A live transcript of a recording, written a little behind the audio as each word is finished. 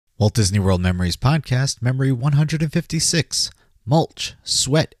Walt Disney World Memories Podcast, Memory 156, Mulch,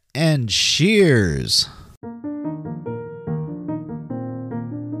 Sweat, and Shears.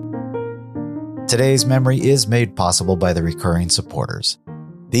 Today's memory is made possible by the recurring supporters.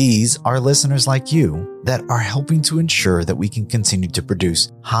 These are listeners like you that are helping to ensure that we can continue to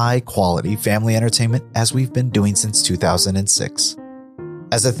produce high-quality family entertainment as we've been doing since 2006.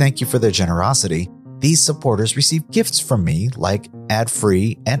 As a thank you for their generosity, these supporters receive gifts from me like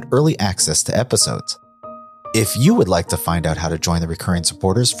ad-free and early access to episodes. If you would like to find out how to join the recurring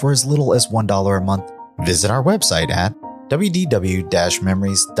supporters for as little as $1 a month, visit our website at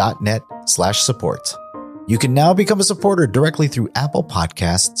wdw-memories.net/support. You can now become a supporter directly through Apple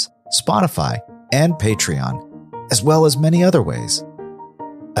Podcasts, Spotify, and Patreon, as well as many other ways.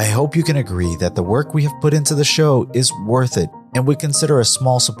 I hope you can agree that the work we have put into the show is worth it and would consider a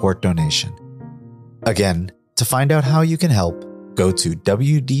small support donation. Again, to find out how you can help, go to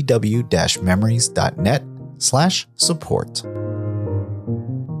wdw-memories.net/support.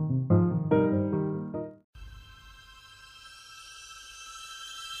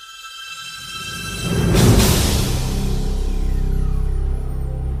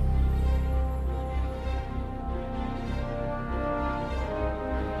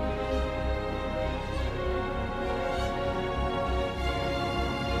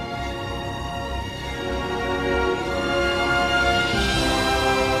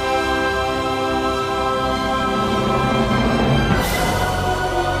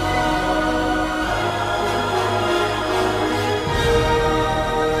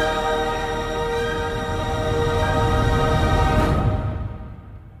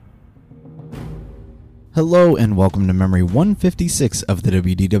 Hello and welcome to Memory 156 of the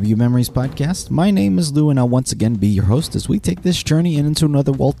WDW Memories Podcast. My name is Lou and I'll once again be your host as we take this journey into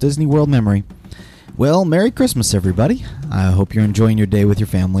another Walt Disney World memory. Well, Merry Christmas everybody. I hope you're enjoying your day with your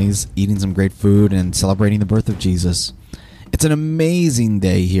families, eating some great food and celebrating the birth of Jesus. It's an amazing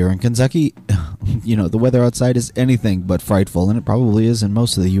day here in Kentucky. You know, the weather outside is anything but frightful, and it probably is in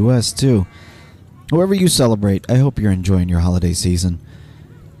most of the U.S. too. However you celebrate, I hope you're enjoying your holiday season.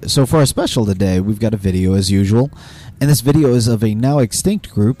 So for our special today, we've got a video as usual, and this video is of a now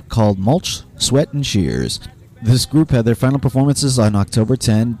extinct group called Mulch, Sweat, and Shears. This group had their final performances on October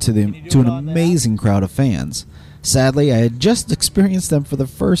 10 to an amazing crowd of fans. Sadly, I had just experienced them for the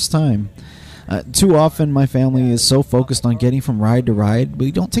first time. Too often, my family is so focused on getting from ride to ride, we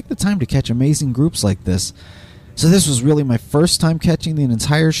don't take the time to catch amazing groups like this. So this was really my first time catching the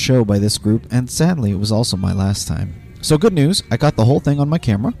entire show by this group, and sadly, it was also my last time. So good news, I got the whole thing on my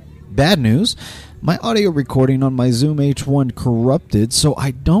camera. Bad news, my audio recording on my Zoom H1 corrupted, so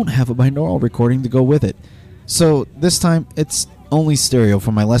I don't have a binaural recording to go with it. So this time, it's only stereo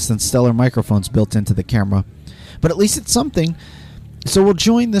for my less than stellar microphones built into the camera. But at least it's something. So we'll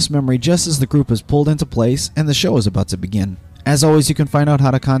join this memory just as the group is pulled into place and the show is about to begin. As always, you can find out how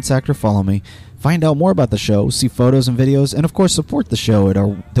to contact or follow me, find out more about the show, see photos and videos, and of course support the show at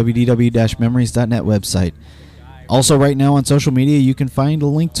our wdw-memories.net website. Also, right now on social media, you can find a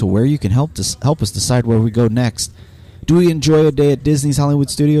link to where you can help us decide where we go next. Do we enjoy a day at Disney's Hollywood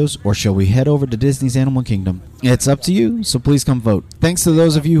Studios, or shall we head over to Disney's Animal Kingdom? It's up to you, so please come vote. Thanks to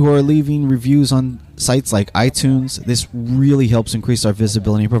those of you who are leaving reviews on sites like iTunes. This really helps increase our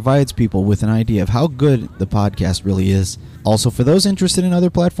visibility and provides people with an idea of how good the podcast really is. Also, for those interested in other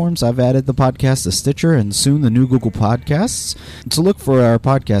platforms, I've added the podcast to Stitcher and soon the new Google Podcasts, so look for our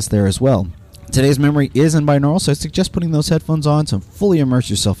podcast there as well. Today's memory is in binaural, so I suggest putting those headphones on to fully immerse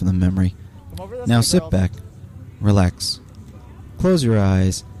yourself in the memory. Now sit back, relax, close your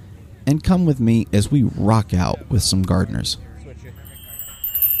eyes, and come with me as we rock out with some gardeners.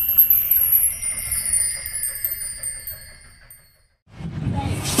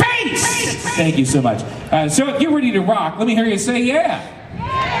 Face! Thank you so much. So if you're ready to rock, let me hear you say yeah.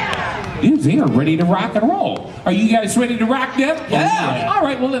 They are ready to rock and roll. Are you guys ready to rock them? Yeah. All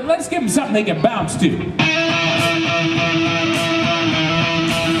right, well, let's give them something they can bounce to. Everybody,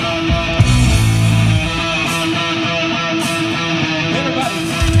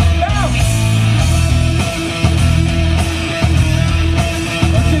 bounce!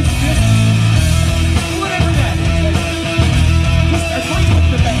 Or just whatever that is. Just agree with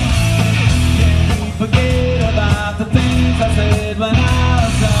the band. Can we forget about the things I said when I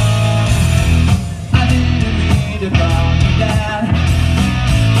was young? To call me down.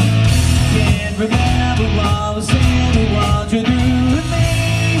 Can't remember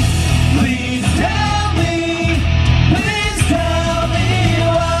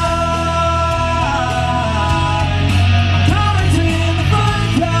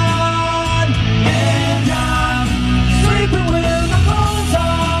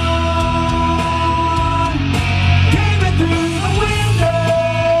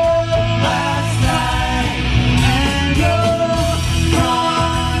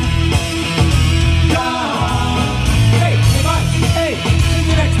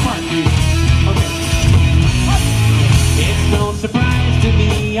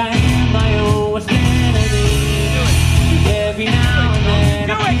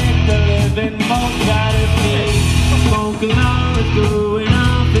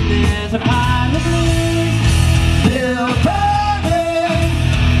there's a pile of blues. Little birdie,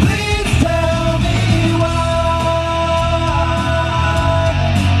 please tell me why.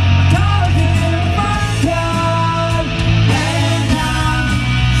 Cause in the springtime, and I'm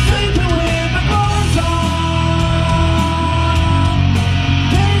sleeping with my clothes on.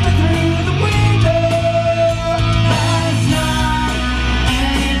 Came through the window last night,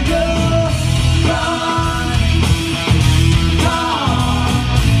 and you're gone.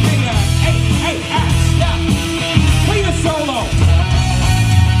 Hey, Ash, yeah. Play a solo.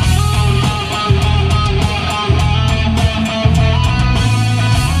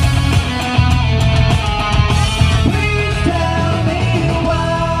 Please tell me why.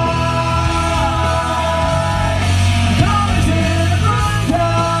 Cause in the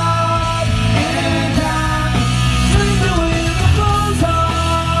graveyard, and I'm sleeping with my clothes on.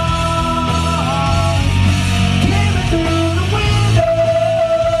 Came through the window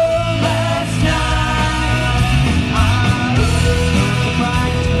last night.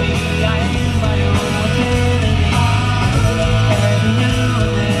 Surprised me, I am my own identity. Every now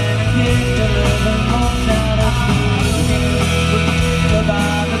and then I kick the living most out of me. Forget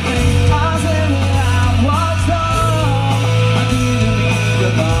about the things I said when I was wrong. I didn't mean to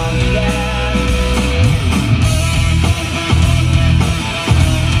bother that.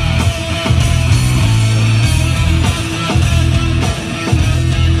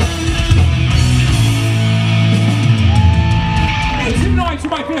 Hey, some noise for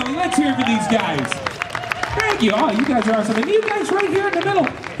my family. Let's hear it for these guys. Thank you. Oh, you guys are awesome. And you guys right here in the middle.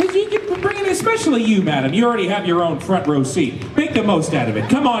 If you can bring it, especially you, madam. You already have your own front row seat. Make the most out of it.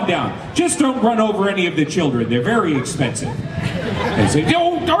 Come on down. Just don't run over any of the children. They're very expensive. They say,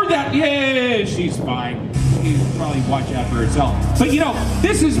 oh, darn that. Yeah, she's fine. She'll probably watch out for herself. But you know,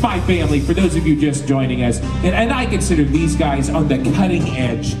 this is my family, for those of you just joining us. And I consider these guys on the cutting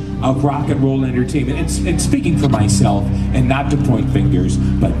edge of rock and roll entertainment. And speaking for myself, and not to point fingers,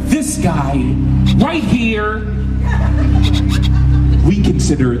 but this guy right here, we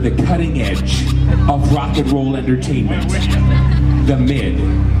consider the cutting edge of rock and roll entertainment. The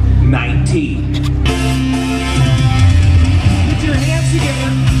mid-19. Put your hands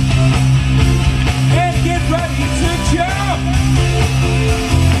together and get ready to jump.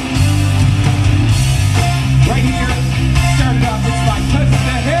 Right here, started off with my cousin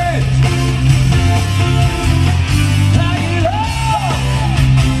the Hedge. How you love?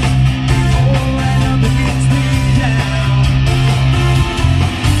 Oh, right up against me down.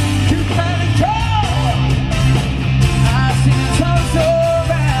 Too bad and cold. I see the toast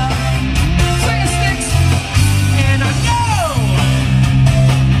around. So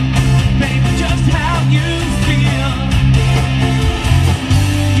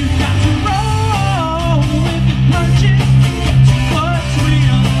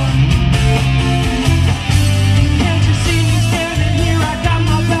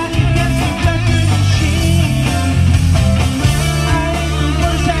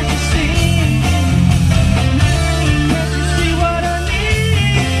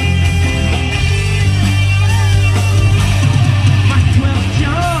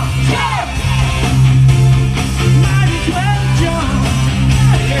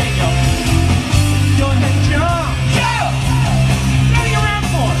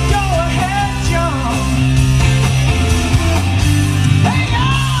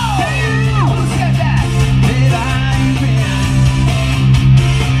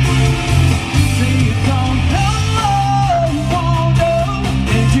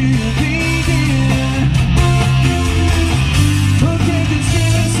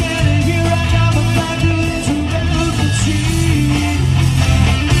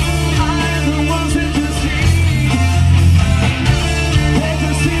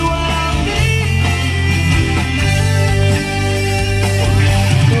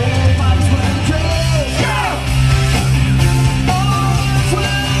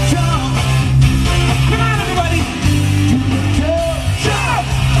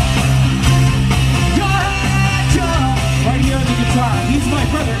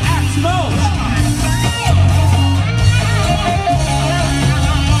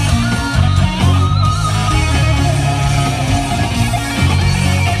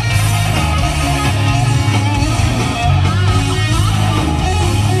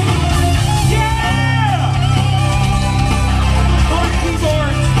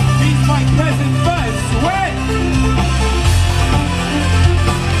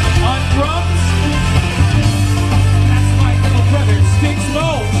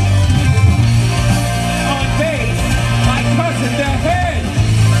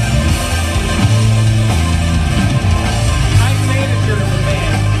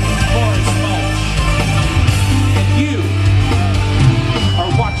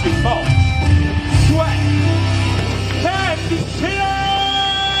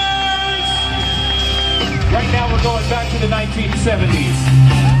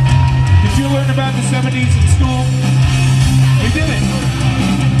Did you learn about the 70s in school? You didn't.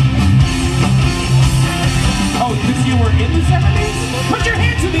 Oh, because you were in the 70s? Put your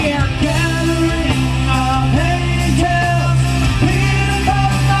hands in the air. Gathering of angels, leaning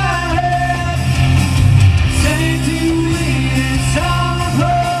above my head, saying to me in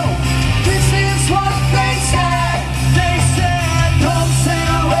sorrow, this is what they said. They said, come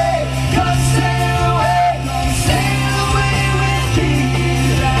sail away, come sail away, come sail away with me.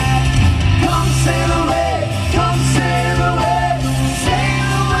 Lad. Come sail away, come sail away, sail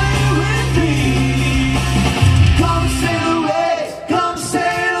away with me. Come sail away, come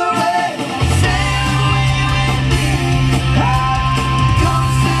sail away, sail away with me. Come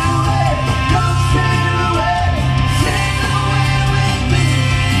sail away, come sail away, sail away with me.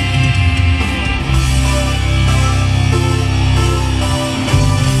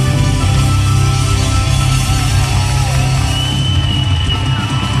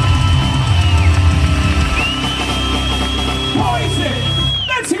 Poison!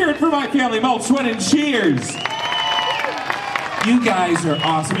 Let's hear it for my family, Malt, Sweat, and Cheers. You guys are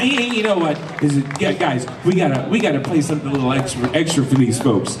awesome. Hey, you know what? Yeah, guys, we gotta play something a little extra for these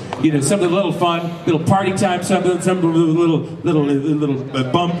folks. You know, something a little fun, little party time, something with a little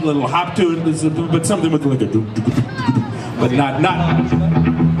bump, little hop to it, but something with like a, but not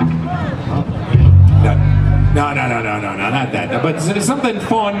that. But something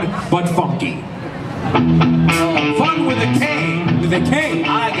fun but funky. Fun with a K. With a K.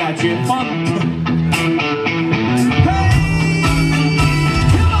 I got you. Fun.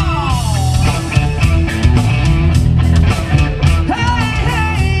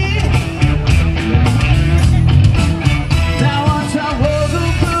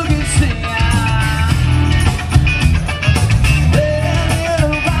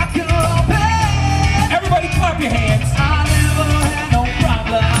 Everybody clap your hands.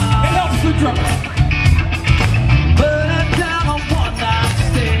 It helps the drummer.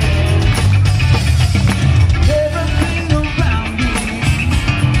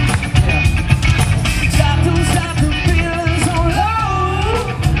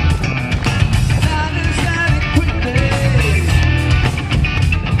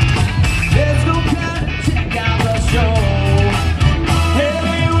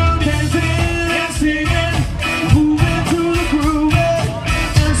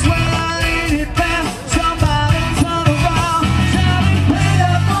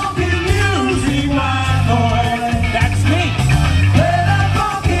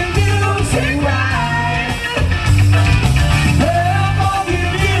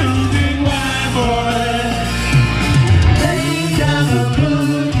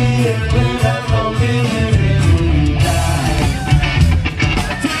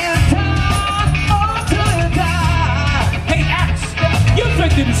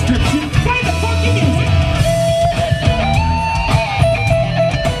 The description. Play the funky music.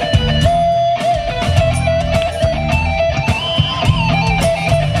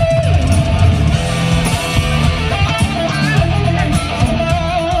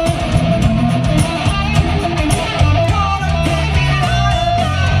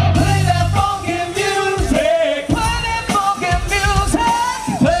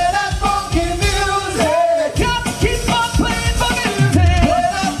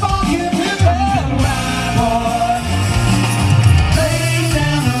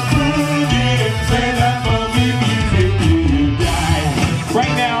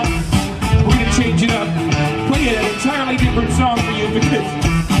 Right now, we're gonna change it up. Play an entirely different song for you because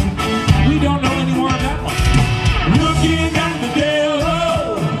we don't know any more of that one. Looking at the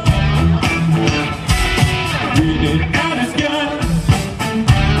devil, reading out his gun.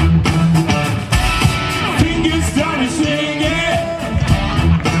 Fingers started shaking.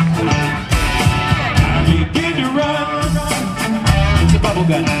 I begin to run. It's a bubble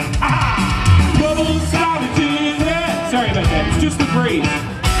gun. Ah! Bubbles started to sorry about that, it's just the breeze.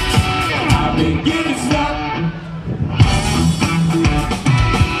 I begin to stop.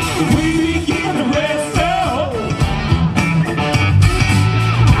 We begin to rest out.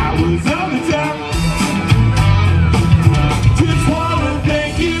 I was on the top. Just wanna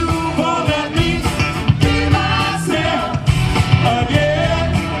thank you for letting me be myself again.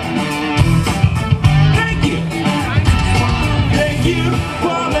 Thank you. Thank you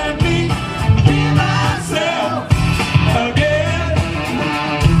for letting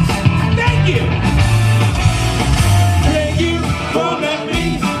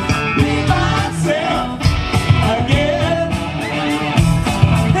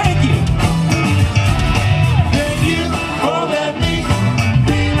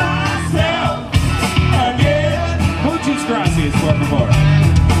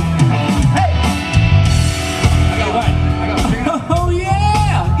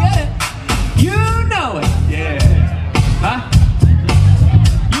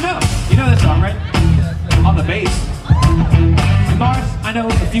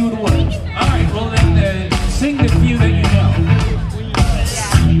you would work. All right, well then sing the few that you know.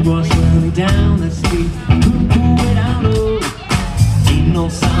 You walk slowly down the street, cool way down low. Ain't no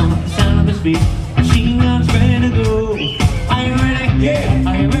sound but the sound of his feet. Machine guns ready to go. Are you ready? Yeah.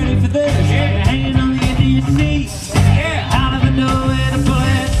 Are you ready for this? Yeah. Are you hanging on the edge of your seat? Yeah. Out of the door where the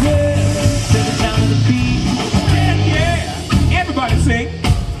bullets whip to the sound of the beat. Yeah. Everybody sing.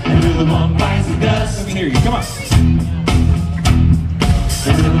 Another one bites the dust. Let me hear you. Come on.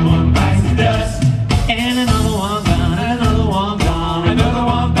 Another one bites the dust. And another one gone. And another one gone. Another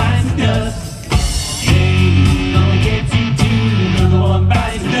one bites the dust. Hey, gonna get you too. Another one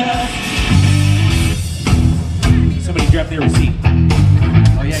bites the dust. Somebody grab their receipt.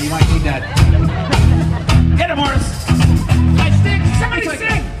 Oh yeah, you might need that. Get him, Morris. Somebody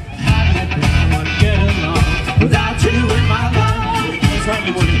sing. Get along without you in my life. It's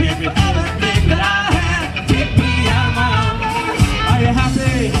hardly working here. Everything that I have, take me out of my arms. Are you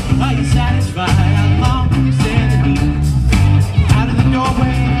happy? Are you satisfied? How long can you stand the heat? Out of the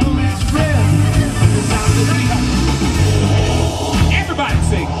doorway, bullets rip. The sound of the beat. Everybody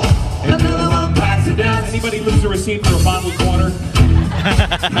sing. Another one bites the dust. Anybody lose a receipt for a bottle of water?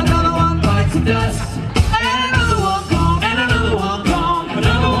 Another one bites the dust. And another one gone. And another one gone.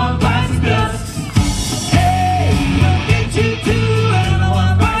 Another one bites the dust. Hey, I'll get you too. Another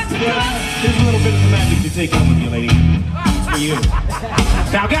one bites the dust. There's a little bit of the magic to take home with you, lady. It's for you.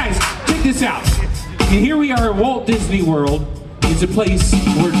 Now, guys, check this out. And here we are at Walt Disney World. It's a place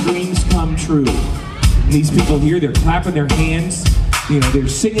where dreams come true. And these people here, they're clapping their hands. You know, they're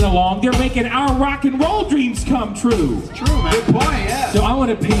singing along. They're making our rock and roll dreams come true. True, man. Good point, yeah. So I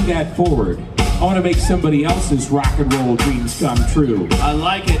want to pay that forward. I want to make somebody else's rock and roll dreams come true. I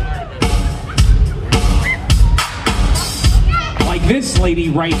like it. Like this lady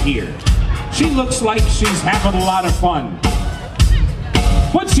right here. She looks like she's having a lot of fun.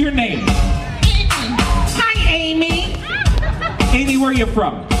 What's your name? Hi, Amy. Amy, where are you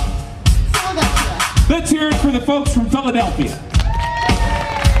from? Philadelphia. Let's hear it for the folks from Philadelphia.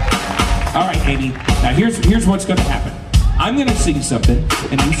 All right, Amy. Now here's what's going to happen. I'm going to sing something,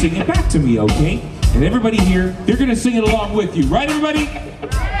 and you sing it back to me, okay? And everybody here, they're going to sing it along with you, right, everybody?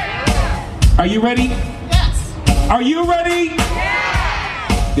 Are you ready? Yes. Are you ready?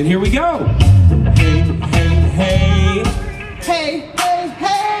 Yeah. Then here we go. Hey, hey, hey. Hey, hey,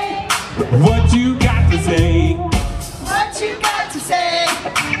 hey. What you got to say? What you got to say?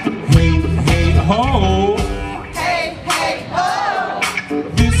 Hey, hey, ho. Hey, hey, oh.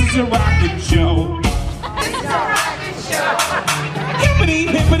 This is a rocket show. This is a rocket show. Hippity,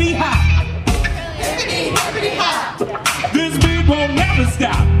 hippity, hop. Hippity, hippity, hop. This beat will never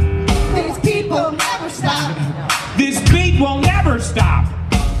stop. These people never stop. This beat will never stop.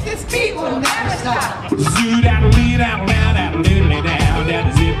 This beat will never stop. Shoot out a lead out loud, out a little down, down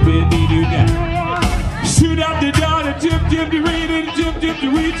a zip, doo down. Shoot out the door, the tip, tip, the read, the tip, tip, the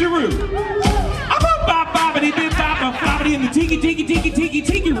read, the root. I'm a bop, boppity, bip, bop, bop, floppity in the tiki, tiki, tiki, tiki,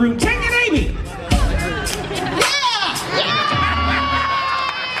 tiki room. Take it, Amy.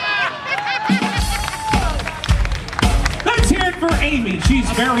 Let's hear it for Amy. She's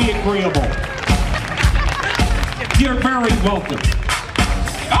very agreeable. You're very welcome.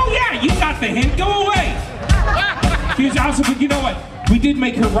 Oh yeah, you got the hint. Go away. She's awesome, but you know what? We did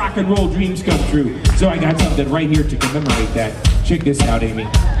make her rock and roll dreams come true. So I got something right here to commemorate that. Check this out, Amy.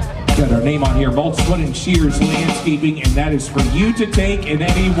 Got her name on here, Maltzwood and Shears Landscaping, and that is for you to take and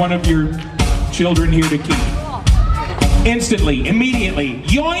any one of your children here to keep. Instantly, immediately,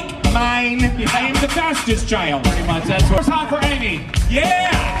 yoink, mine. I am the fastest child. Pretty much. That's what's hot for Amy.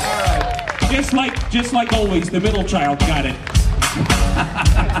 Yeah. Just like always, the middle child got it.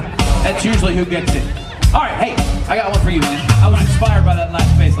 That's usually who gets it. All right, hey, I got one for you, man. I was inspired by that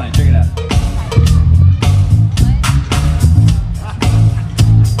last bass line. Check it out.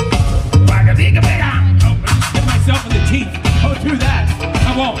 Hit myself in the teeth. Oh, do that.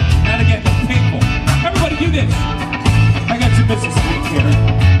 I won't. Not again. Painful. Everybody do this. I got some Mississippi here.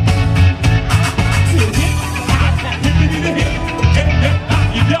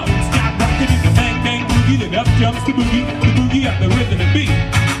 You don't stop rocking in the bang bang boogie, then up jumps the boogie up the rhythm and beat.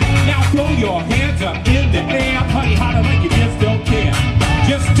 Now throw your hands up in the air, honey, holler like you just don't care.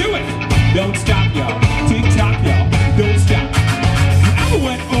 Just do it. Don't stop, y'all. Tick tock, y'all. Don't stop. I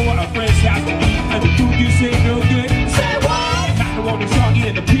went over a friend's house to eat, and the food you say no good. Say what? Macaroni soggy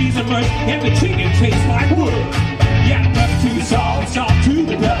and the peas are mush, and the chicken tastes like wood. Yeah, up to the salt, salt to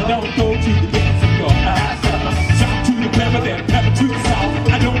the pepper, don't go to the dancing floor. Salt to the pepper, then pepper to the salt.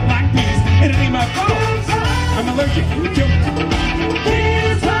 I don't like peas, and it ain't my fault. I'm allergic to the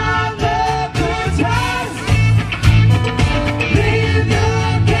These are the good times. Live your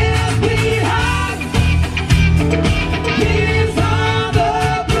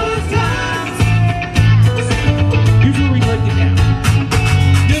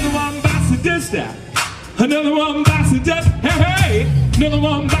Another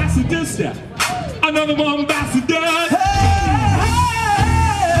one bites the dust. Another one bites the dust.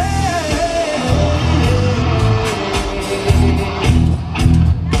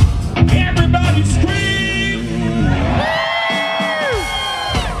 Everybody scream!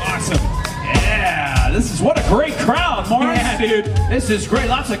 Awesome. Yeah, this is what a great crowd, Morris. Yeah, dude. This is great.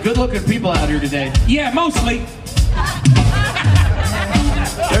 Lots of good-looking people out here today. Yeah, mostly.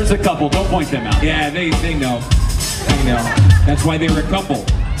 There's a couple. Don't point them out. Yeah, they know. They know. That's why they're a couple.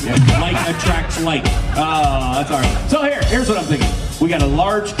 Like attracts like. Oh, that's all right. So here's what I'm thinking. We got a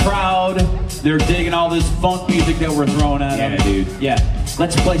large crowd. They're digging all this funk music that we're throwing at them. Yeah, dude. Yeah.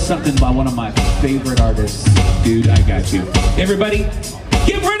 Let's play something by one of my favorite artists. Dude, I got you. Everybody,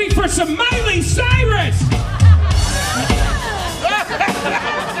 get ready for some Miley Cyrus!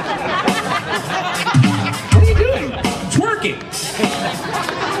 What are you doing? Twerking.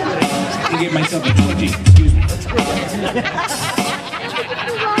 I gave myself a twitchy. Excuse me.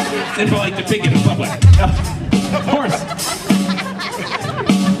 It's like to pick it in public. Of course.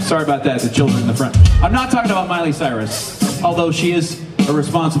 Sorry about that, the children in the front. I'm not talking about Miley Cyrus, although she is a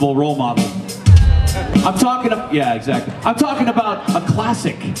responsible role model. I'm talking about, yeah, exactly. I'm talking about a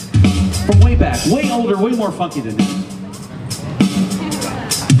classic from way back, way older, way more funky than this.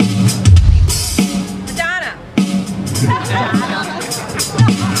 Madonna.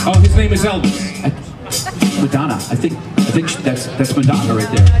 Oh, his name is Elvis. Madonna. I think that's Madonna right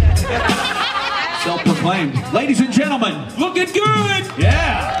there. Self-proclaimed. Ladies and gentlemen, Looking good!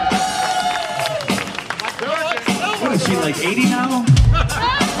 yeah. What is she, like 80 now?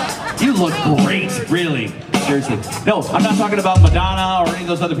 You look great, really. Seriously. No, I'm not talking about Madonna or any of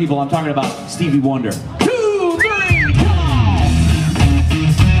those other people. I'm talking about Stevie Wonder. 2, 3, come on!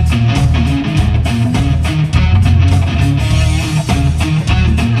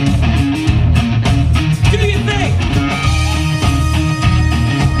 Do you think?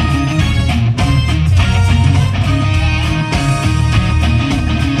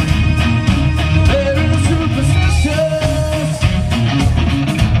 Very superstitious,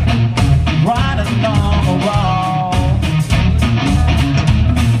 right along the wall.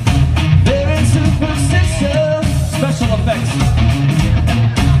 Very superstitious, special effects.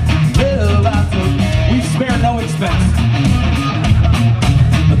 Live about to, we spare no expense.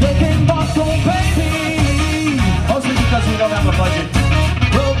 They can box on baby, mostly because we don't have a budget.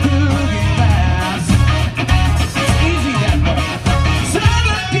 Roll through the glass. Easy that way.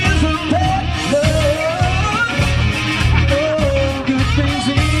 Seven years of bad love. Oh, good things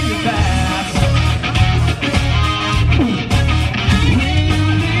in your past. When you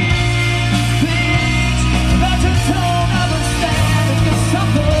need things that you don't understand, it's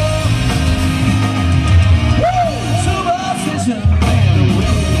simple. Superstition and the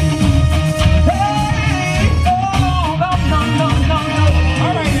way. Hey, oh, no, no, no, no, no.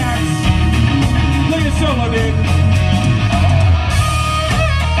 All right, Max. Play a solo, dude.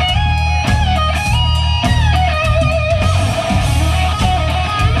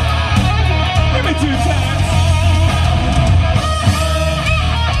 Give me 2 times.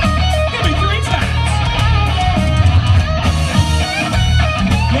 Give me 3 times.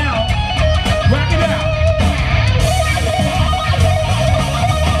 Now, rock it out.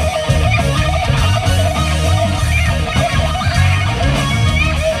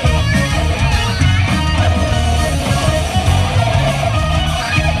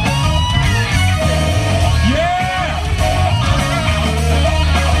 Yeah!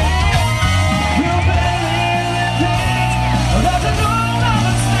 You believe in things that you don't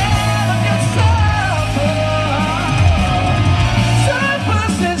understand and get suffer.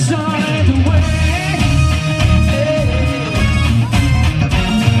 Superstition ain't the way.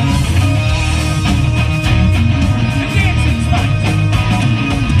 The dancing's fun.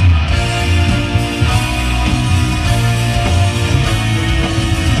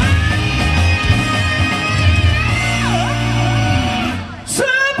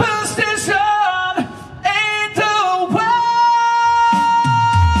 Superstition ain't the way.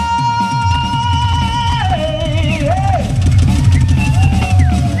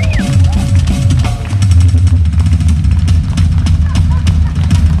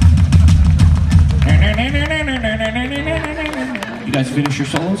 You guys finish your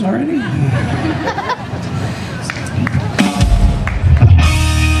solos already?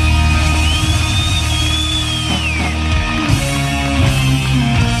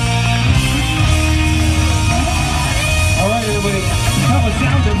 All right, everybody. Come on,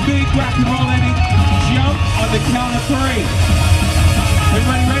 sound the big rock and roll Eddie. Jump on the count of 3.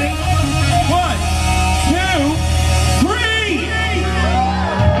 Everybody ready? 1, 2, 3.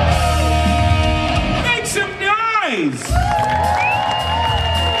 Make some noise.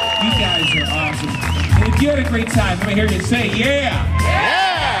 a great time? Let me hear you say, yeah.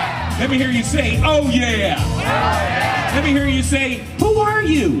 Yeah. Let me hear you say, oh yeah. Let me hear you say, who are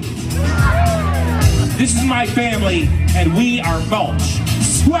you? This is my family, and we are Mulch,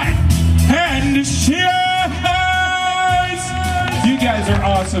 Sweat, and Cheers! You guys are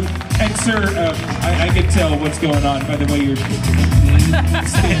awesome. And sir, I can tell what's going on by the way you're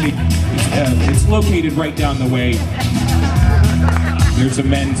standing. It's located right down the way. There's a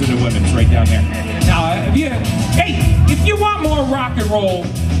men's and a women's right down there. Now, if you want more rock and roll,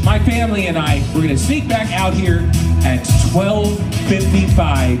 my family and I, we're gonna sneak back out here at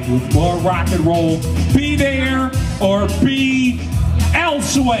 12:55 with more rock and roll. Be there or be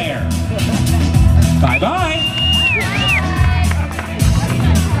elsewhere. Bye-bye.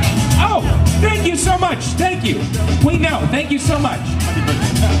 Oh, thank you so much. Thank you. Thank you so much.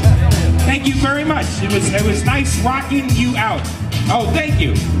 Thank you very much. It was nice rocking you out. Oh, thank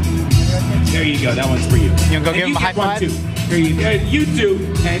you. There you go. That one's for you. You gonna go give him a high one five? too. Here you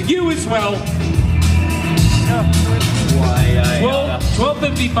too, and you as well. Well,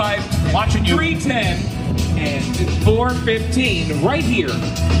 12:55, watching you. 3:10 and 4:15, right here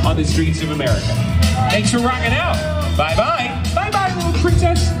on the streets of America. Thanks for rocking out. Bye bye. Bye bye, little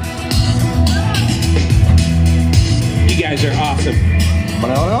princess. You guys are awesome.